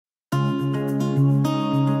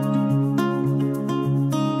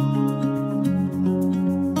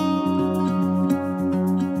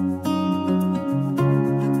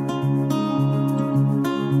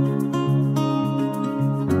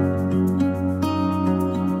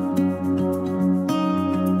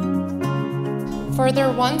For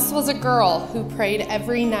there once was a girl who prayed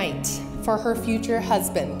every night for her future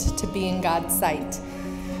husband to be in God's sight.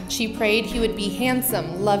 She prayed he would be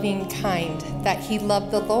handsome, loving, kind, that he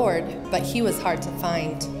loved the Lord, but he was hard to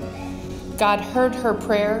find. God heard her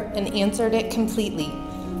prayer and answered it completely.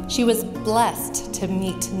 She was blessed to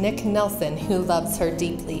meet Nick Nelson, who loves her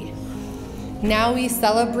deeply. Now we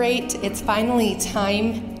celebrate, it's finally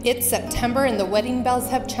time. It's September and the wedding bells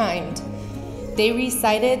have chimed. They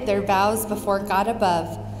recited their vows before God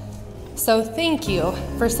above. So thank you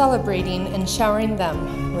for celebrating and showering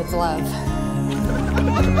them with love.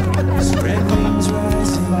 Spread things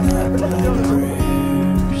rising up like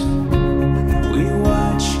prayers. We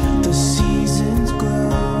watch the seasons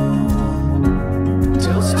glow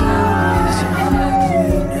till stories are like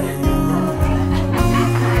we know.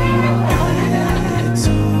 It's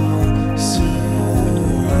all surrounding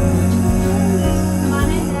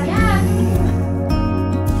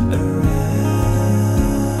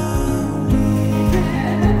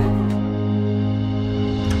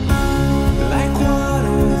like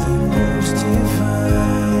water that moves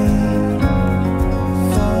divine,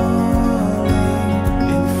 falling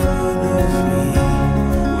in front of me.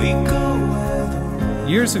 We go where the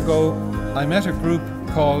Years ago, I met a group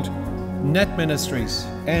called NET Ministries,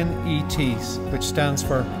 NETs, which stands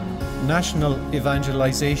for National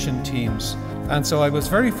Evangelization Teams. And so I was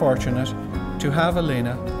very fortunate to have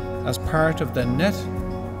Elaina as part of the NET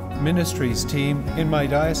Ministries team in my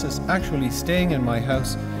diocese, actually staying in my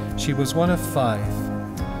house. She was one of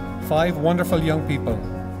five wonderful young people.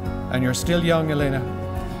 And you're still young, Elaina.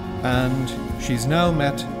 And she's now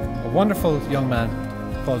met a wonderful young man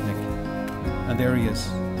called Nick. And there he is.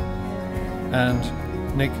 And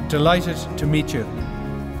Nick, delighted to meet you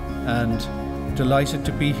and delighted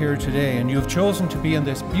to be here today. And you've chosen to be in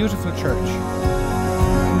this beautiful church.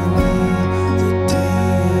 the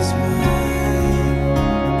day is mine.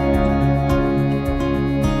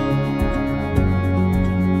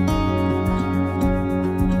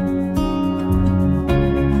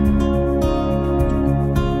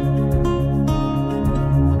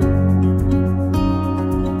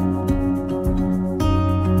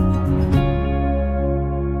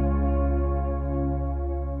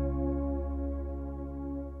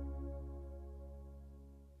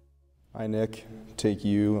 I, Nick, take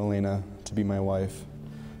you, Elaina, to be my wife.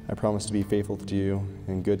 I promise to be faithful to you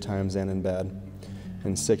in good times and in bad,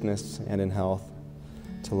 in sickness and in health,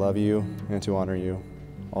 to love you and to honor you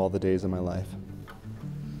all the days of my life.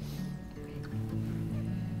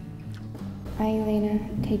 I, Elaina,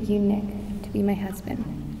 take you, Nick, to be my husband.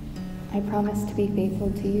 I promise to be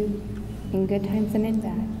faithful to you in good times and in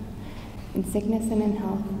bad, in sickness and in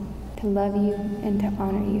health, to love you and to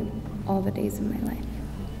honor you all the days of my life.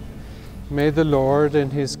 May the Lord in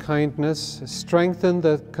his kindness strengthen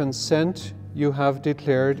the consent you have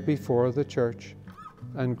declared before the church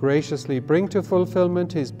and graciously bring to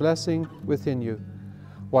fulfillment his blessing within you.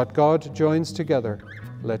 What God joins together,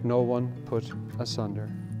 let no one put asunder.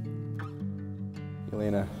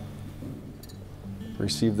 Elaina,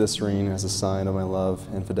 receive this ring as a sign of my love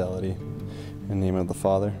and fidelity. In the name of the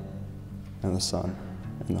Father, and the Son,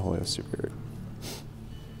 and the Holy Spirit.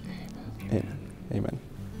 Amen. Amen.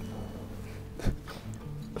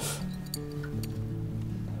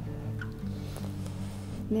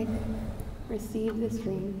 Nick, receive this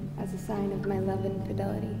ring as a sign of my love and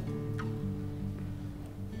fidelity.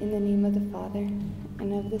 In the name of the Father,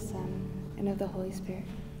 and of the Son, and of the Holy Spirit.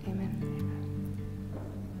 Amen.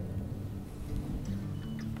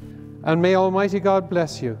 And may Almighty God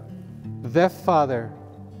bless you, the Father,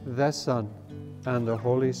 the Son, and the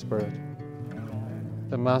Holy Spirit.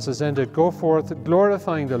 The Mass is ended. Go forth,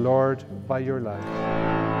 glorifying the Lord by your life.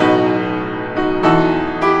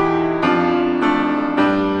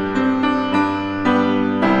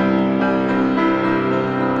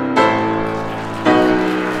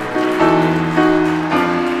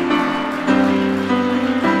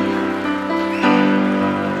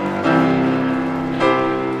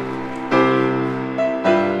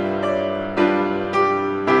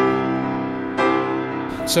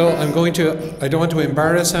 So I don't want to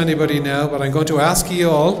embarrass anybody now, but I'm going to ask you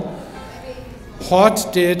all, what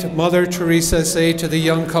did Mother Teresa say to the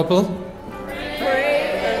young couple? Pray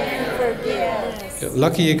and forgive.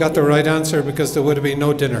 Lucky you got the right answer, because there would have been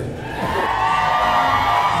no dinner.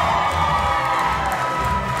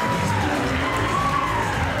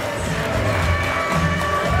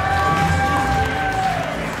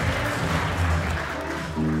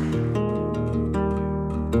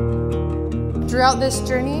 Throughout this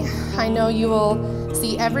journey, I know you will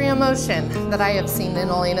see every emotion that I have seen in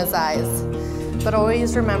Elena's eyes. but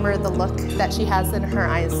always remember the look that she has in her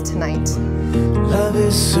eyes tonight. Love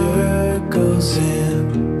is circles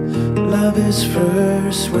and love is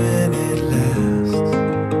first when it lasts.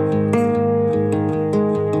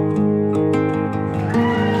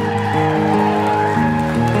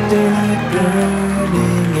 Daylight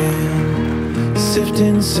burning and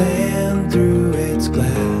sifting sand through its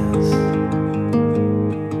glass.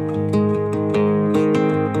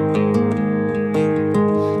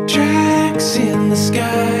 Tracks in the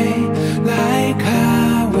sky like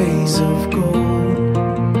highways of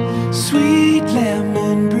gold. Sweet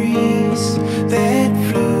lemon breeze that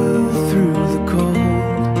flew through the cold.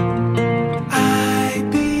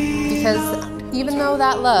 Because even though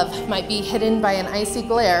that love might be hidden by an icy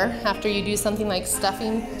glare after you do something like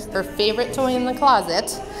stuffing her favorite toy in the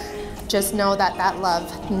closet, just know that that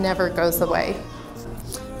love never goes away.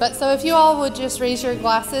 But so if you all would just raise your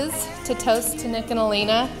glasses to toast to Nick and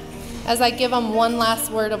Elaina as I give them one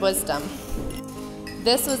last word of wisdom.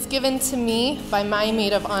 This was given to me by my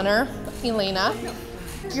maid of honor, Elaina.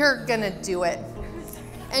 You're gonna do it.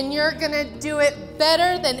 And you're gonna do it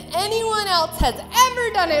better than anyone else has ever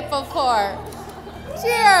done it before.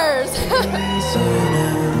 Cheers!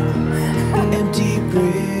 Empty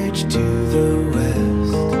bridge to the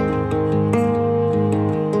west.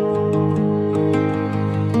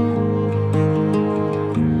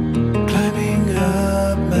 Climbing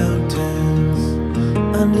up mountains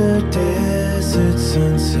under desert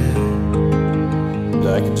sunset.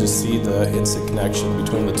 I could just see the instant connection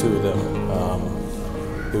between the two of them.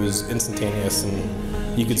 It was instantaneous,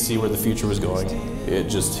 and you could see where the future was going. It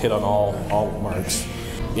just hit on all marks.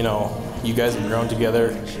 You know, you guys have grown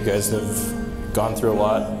together, you guys have gone through a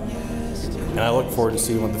lot, and I look forward to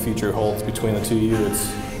seeing what the future holds between the two of you.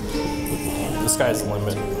 The sky's the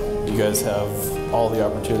limit. You guys have all the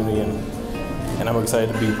opportunity, and I'm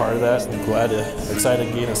excited to be a part of that. I'm excited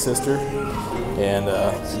to gain a sister, and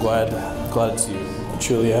glad it's you. I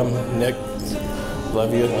truly am. Nick,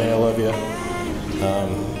 love you. Elaina, love you.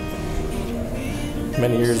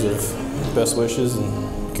 Many years of best wishes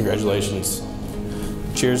and congratulations.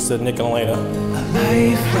 Cheers to Nick and Elaina. A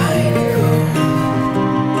lifeline goes.